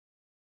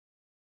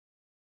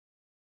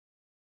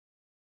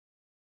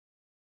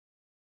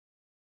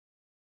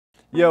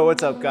Yo,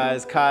 what's up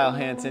guys? Kyle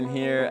Hansen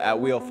here at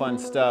Wheel Fun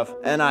Stuff,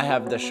 and I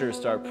have the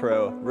SureStart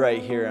Pro right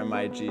here in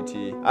my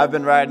GT. I've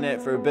been riding it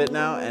for a bit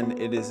now, and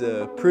it is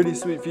a pretty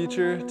sweet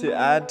feature to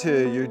add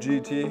to your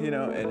GT. You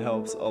know, it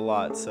helps a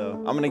lot. So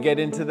I'm gonna get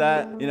into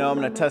that. You know, I'm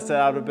gonna test it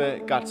out a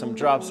bit. Got some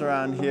drops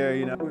around here.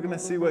 You know, we're gonna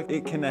see what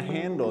it can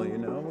handle. You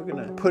know, we're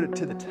gonna put it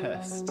to the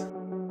test.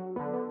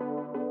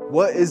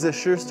 What is a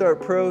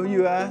SureStart Pro,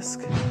 you ask?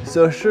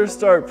 So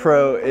SureStart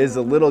Pro is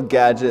a little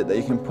gadget that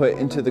you can put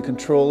into the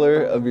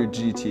controller of your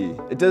GT.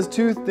 It does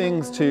two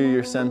things to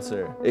your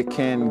sensor. It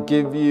can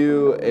give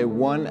you a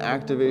one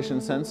activation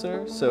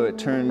sensor, so it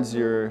turns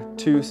your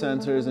two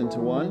sensors into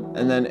one.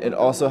 And then it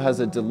also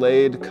has a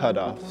delayed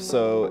cutoff,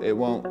 so it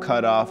won't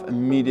cut off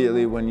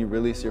immediately when you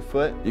release your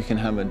foot. You can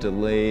have a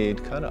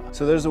delayed cutoff.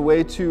 So there's a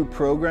way to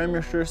program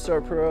your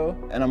SureStart Pro,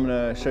 and I'm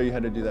gonna show you how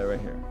to do that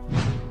right here.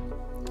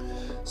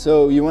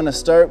 So you want to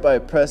start by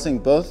pressing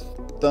both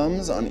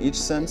thumbs on each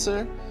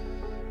sensor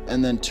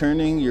and then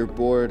turning your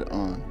board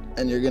on.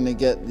 And you're going to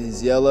get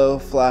these yellow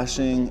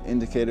flashing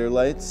indicator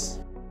lights.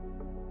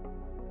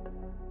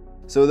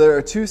 So there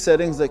are two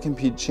settings that can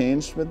be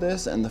changed with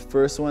this, and the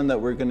first one that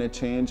we're going to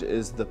change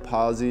is the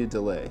posi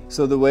delay.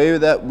 So the way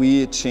that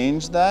we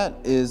change that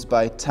is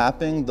by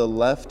tapping the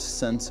left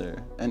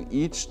sensor, and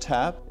each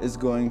tap is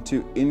going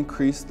to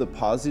increase the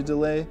posi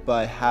delay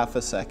by ½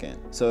 a second.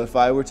 So if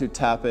I were to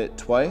tap it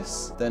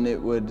twice, then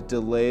it would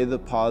delay the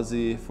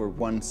posi for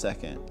 1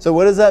 second. So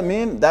what does that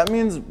mean? That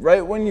means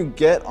right when you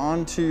get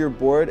onto your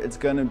board, it's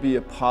going to be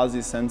a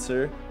posi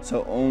sensor.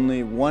 So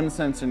only one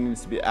sensor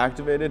needs to be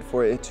activated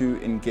for it to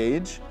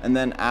engage. And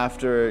then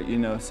after, you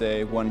know,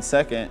 say 1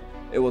 second,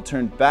 it will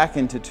turn back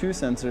into two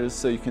sensors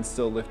so you can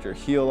still lift your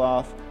heel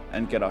off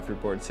and get off your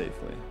board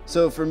safely.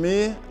 So for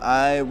me,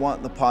 I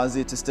want the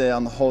posi to stay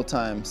on the whole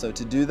time. So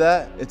to do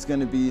that, it's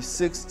gonna be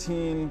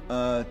 16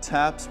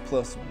 taps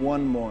plus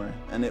one more,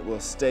 and it will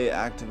stay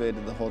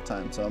activated the whole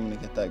time. So I'm gonna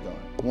get that going.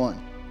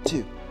 1,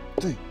 2,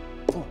 3,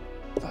 4,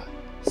 5,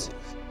 6,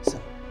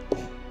 7, 8,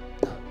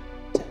 9,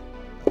 10,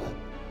 11,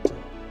 12,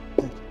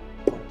 13,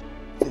 14,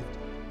 15,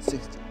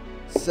 16,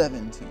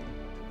 17.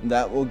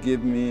 That will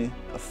give me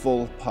a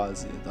full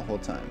posi the whole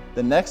time.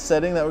 The next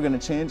setting that we're going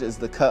to change is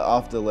the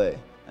cut-off delay,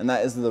 and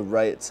that is the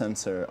right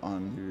sensor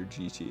on your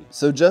GT.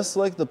 So just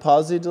like the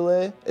posi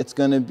delay, it's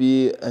going to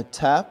be a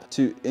tap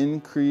to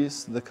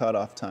increase the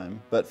cutoff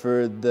time. But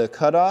for the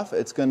cutoff,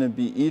 it's going to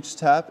be each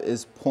tap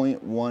is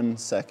 0.1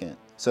 second.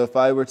 So if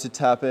I were to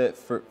tap it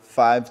for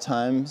 5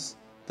 times,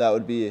 that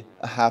would be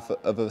a ½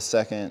 of a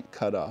second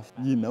cutoff.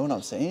 You know what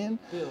I'm saying?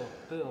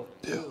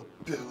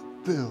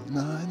 Bill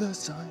Nye the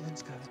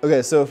Science Guy.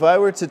 Okay, so if I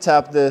were to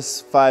tap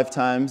this 5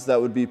 times, that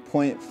would be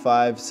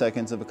 0.5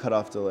 seconds of a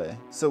cutoff delay.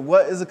 So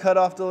what is a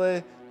cutoff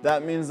delay?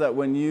 That means that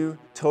when you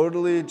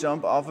totally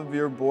jump off of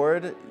your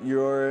board,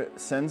 your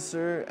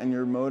sensor and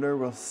your motor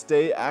will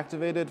stay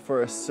activated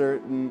for a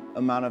certain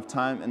amount of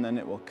time, and then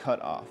it will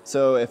cut off.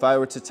 So if I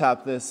were to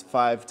tap this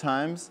 5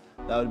 times,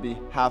 that would be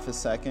 ½ a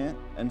second,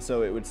 and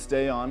so it would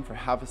stay on for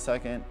 ½ a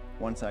second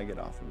once I get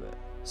off of it.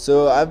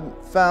 So I've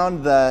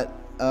found that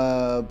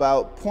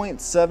about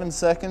 0.7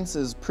 seconds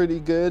is pretty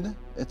good.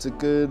 It's a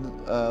good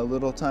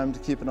little time to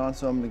keep it on,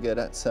 so I'm gonna get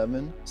at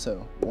 7.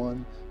 So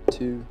 1,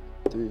 2,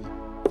 3,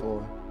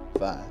 4,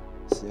 5,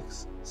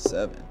 6,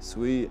 7.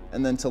 Sweet.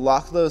 And then to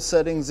lock those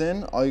settings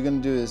in, all you're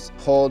gonna do is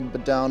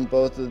hold down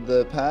both of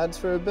the pads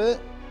for a bit,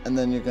 and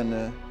then you're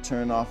gonna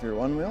turn off your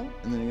Onewheel,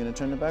 and then you're gonna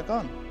turn it back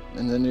on.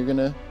 And then you're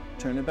gonna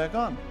turn it back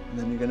on. And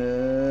then you're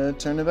gonna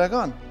turn it back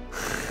on.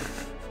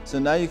 So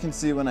now you can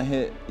see when I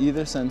hit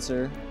either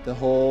sensor, the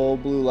whole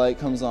blue light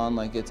comes on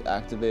like it's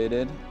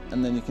activated,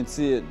 and then you can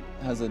see it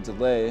has a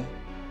delay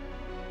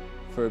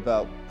for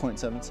about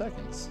 0.7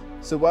 seconds.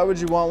 So why would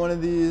you want one of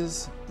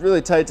these?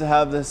 Really tight to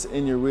have this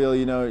in your wheel.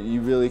 You know,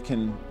 you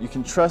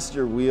can trust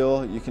your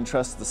wheel, you can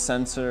trust the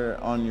sensor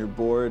on your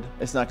board.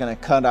 It's not gonna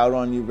cut out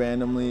on you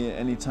randomly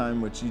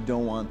anytime, which you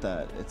don't want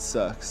that. It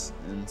sucks.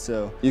 And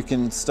so you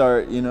can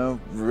start, you know,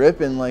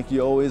 ripping like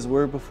you always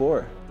were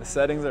before. The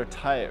settings are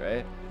tight,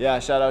 right? Yeah,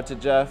 shout out to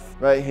Jeff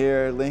right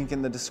here. Link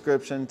in the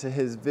description to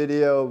his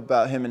video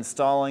about him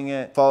installing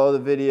it. Follow the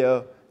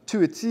video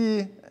to a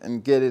T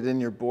and get it in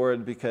your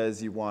board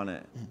because you want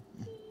it.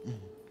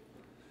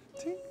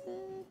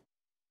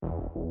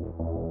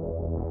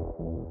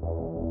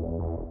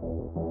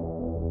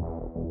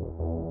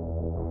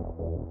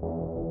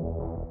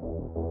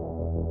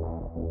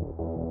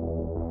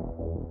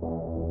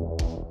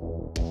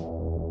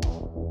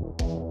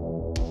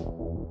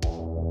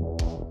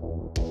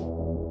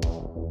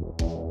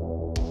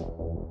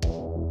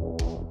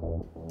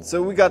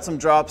 So we got some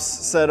drops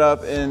set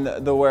up in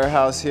the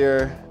warehouse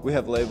here. We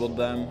have labeled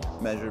them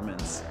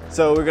measurements.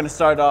 So we're gonna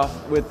start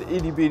off with the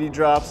itty bitty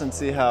drops and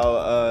see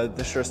how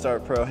the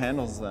SureStart Pro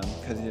handles them,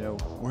 because you know,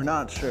 we're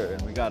not sure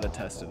and we gotta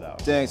test it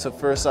out. Dang, so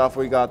first off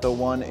we got the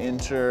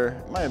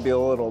 1-incher. Might be a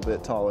little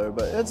bit taller,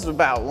 but it's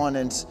about 1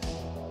 inch.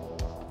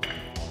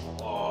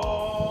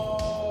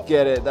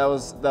 Get it, that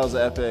was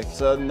epic.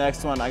 So the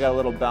next one, I got a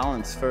little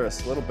balance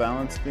first, little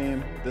balance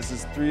beam. This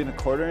is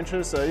 3¼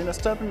 inches, so you know,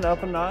 stepping it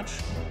up a notch.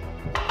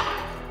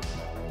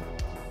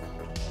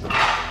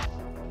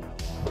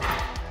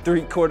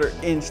 3/4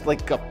 inch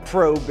like a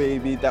pro,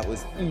 baby. That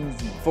was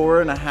easy.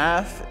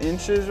 4.5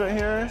 inches right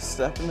here.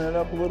 Stepping it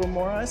up a little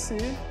more, I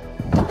see.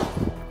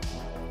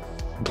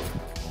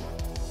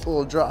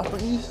 Full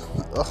dropping.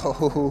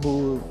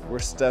 Oh, we're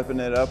stepping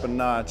it up a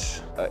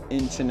notch, 1.5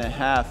 inches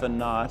a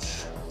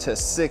notch to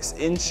 6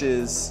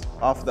 inches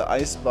off the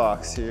ice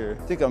box here.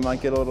 I think I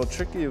might get a little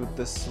tricky with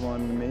this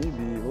one,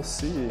 maybe. We'll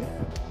see.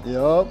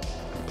 Yup.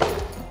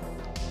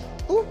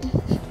 Ooh.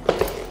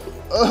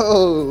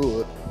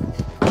 Oh.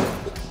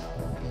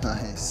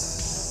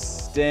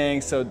 Nice.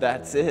 Dang, so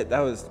that's it.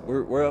 That was,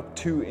 we're up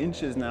 2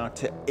 inches now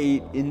to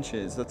 8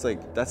 inches. That's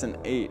an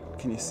 8.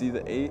 Can you see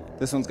the 8?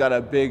 This one's got a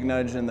big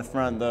nudge in the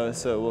front though,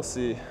 so we'll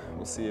see.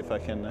 We'll see if I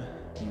can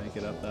make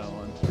it up that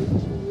one.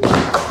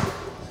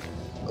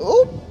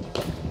 Oh.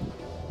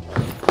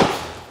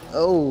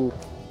 Oh.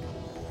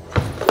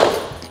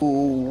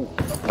 Ooh.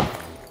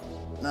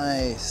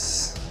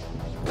 Nice.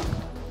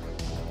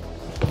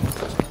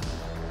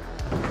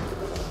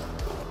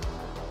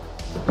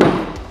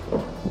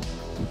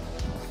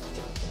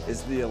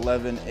 Is the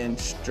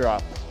 11-inch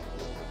drop.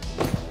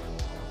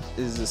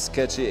 Is a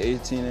sketchy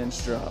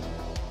 18-inch drop.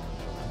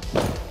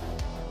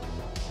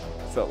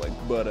 Felt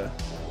like butter.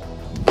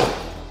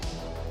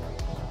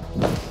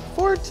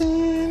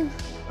 14.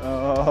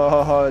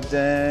 Oh,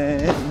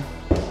 dang.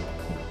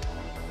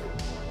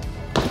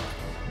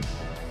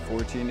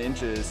 14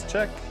 inches,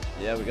 check.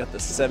 Yeah, we got the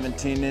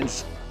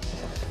 17-inch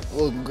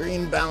little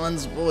green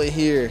balance boy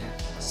here.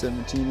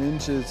 17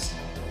 inches.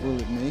 Will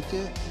it make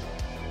it?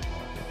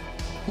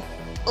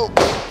 Oh,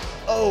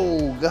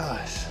 oh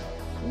gosh.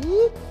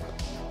 Whoop.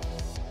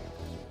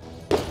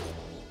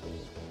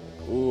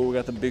 Ooh, we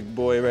got the big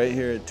boy right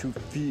here at 2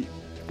 feet.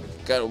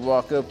 Gotta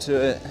walk up to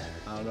it.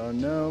 I don't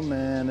know,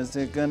 man. Is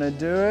it gonna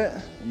do it?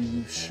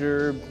 You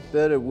sure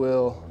bet it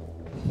will.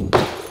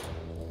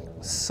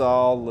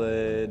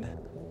 Solid.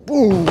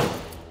 Boom.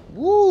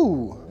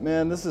 Woo.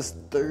 Man, this is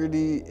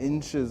 30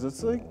 inches.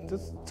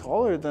 That's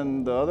taller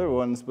than the other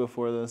ones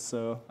before this,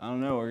 so I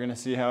don't know. We're gonna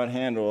see how it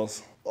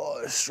handles.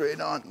 Oh,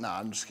 straight on. Nah,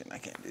 I'm just kidding. I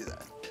can't do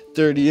that.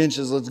 30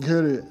 inches. Let's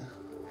get it.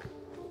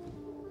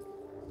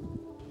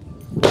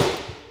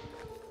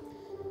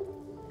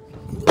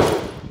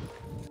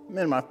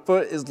 Man, my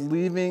foot is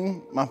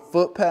leaving my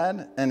foot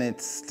pad and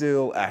it's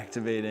still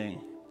activating.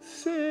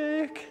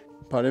 Sick.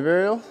 Potty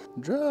burial.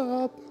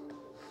 Drop.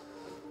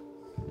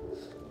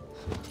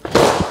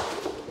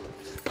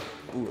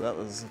 Ooh, that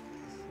was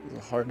a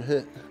hard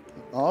hit.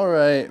 All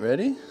right,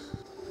 ready?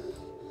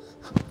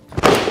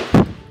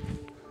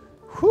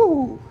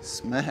 Whoo,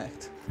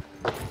 smacked.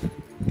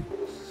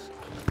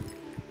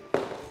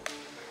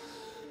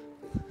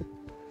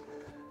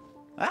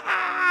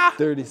 Ah!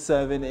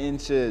 37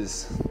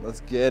 inches.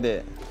 Let's get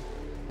it.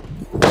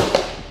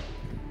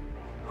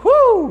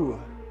 Whoo!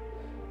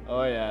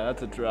 Oh yeah,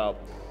 that's a drop.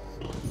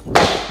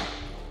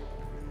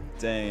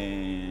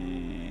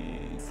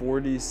 Dang.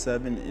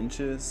 47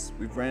 inches.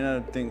 We've ran out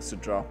of things to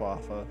drop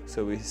off of,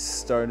 so we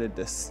started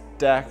to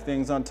stack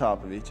things on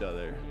top of each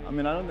other. I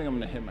mean, I don't think I'm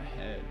gonna hit my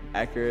head.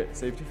 Accurate,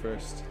 safety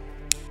first.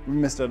 We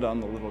missed out on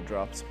the little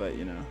drops, but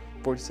you know,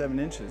 47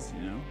 inches,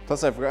 you know?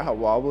 Plus I forgot how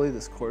wobbly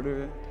this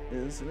quarter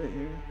is right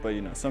here. But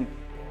you know,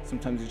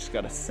 sometimes you just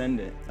gotta send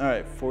it. All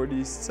right,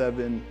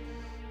 47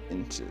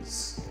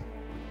 inches.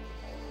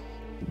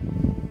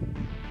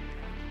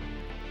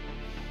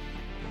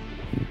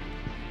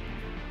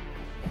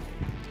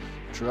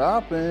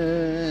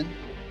 Dropping.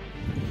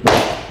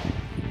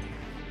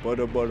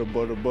 Butter, butter,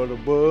 butter, butter,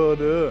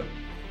 butter.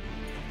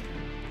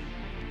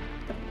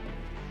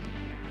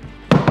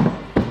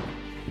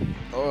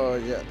 Oh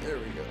yeah, there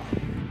we go.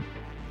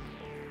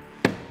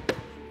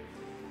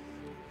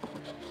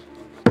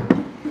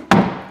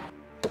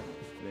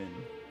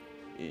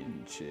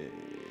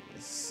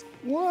 Inches.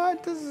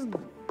 What? This is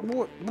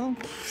what? No.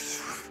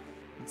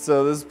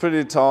 So this is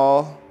pretty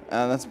tall.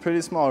 And that's a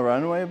pretty small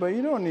runway, but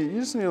you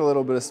just need a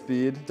little bit of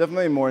speed.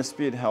 Definitely more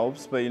speed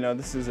helps, but you know,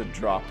 this is a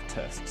drop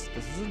test.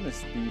 This isn't a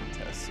speed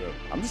test, so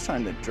I'm just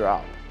trying to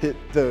drop. Hit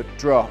the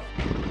drop.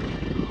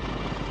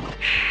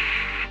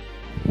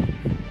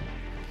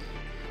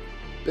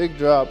 Big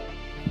drop.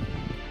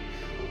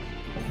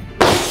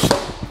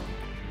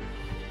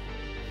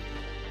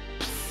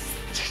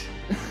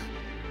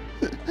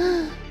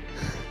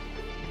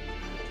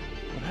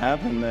 What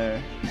happened there?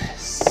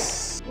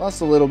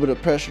 Lost a little bit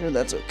of pressure,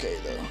 that's okay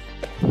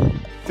though.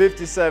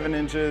 57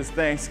 inches,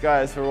 thanks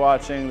guys for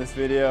watching this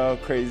video,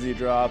 crazy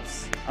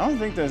drops. I don't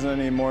think there's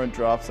any more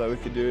drops that we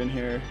could do in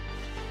here.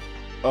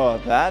 Oh,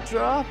 that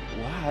drop?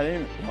 Wow, I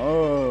didn't,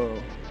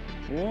 oh,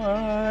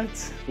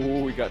 what?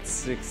 Oh, we got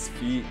 6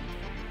 feet,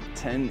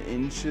 10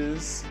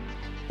 inches.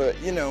 But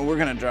you know, we're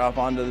gonna drop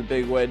onto the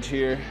big wedge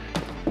here.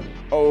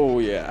 Oh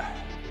yeah,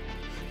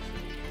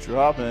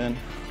 dropping.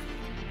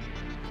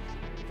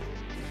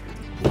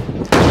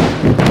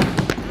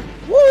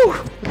 Woo!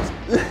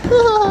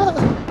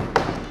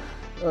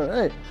 All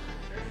right.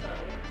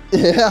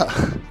 Yeah.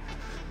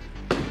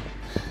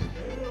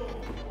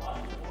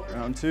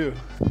 Round 2.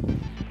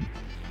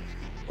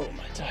 Oh,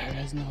 my tire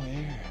has no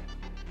air.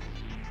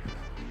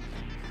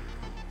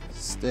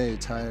 Stay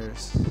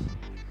tires.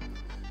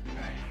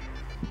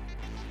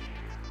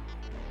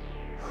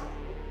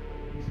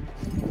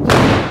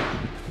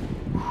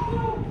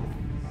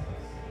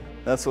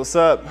 That's what's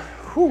up.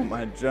 Whew,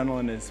 my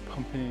adrenaline is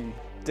pumping.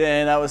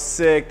 Dang, that was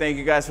sick. Thank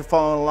you guys for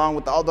following along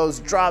with all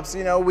those drops.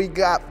 You know, we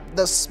got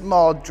the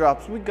small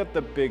drops, we got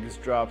the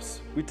biggest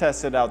drops. We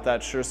tested out that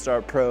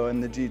SureStart Pro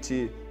and the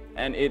GT,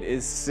 and it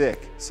is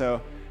sick.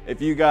 So if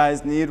you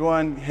guys need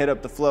one, hit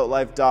up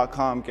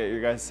thefloatlife.com, get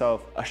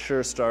yourself a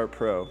SureStart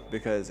Pro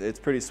because it's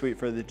pretty sweet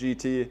for the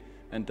GT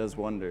and does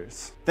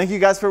wonders. Thank you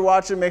guys for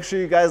watching. Make sure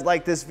you guys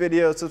like this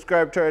video,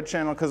 subscribe to our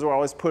channel because we're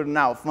always putting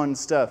out fun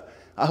stuff.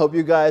 I hope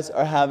you guys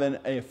are having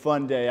a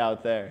fun day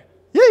out there.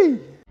 Yay!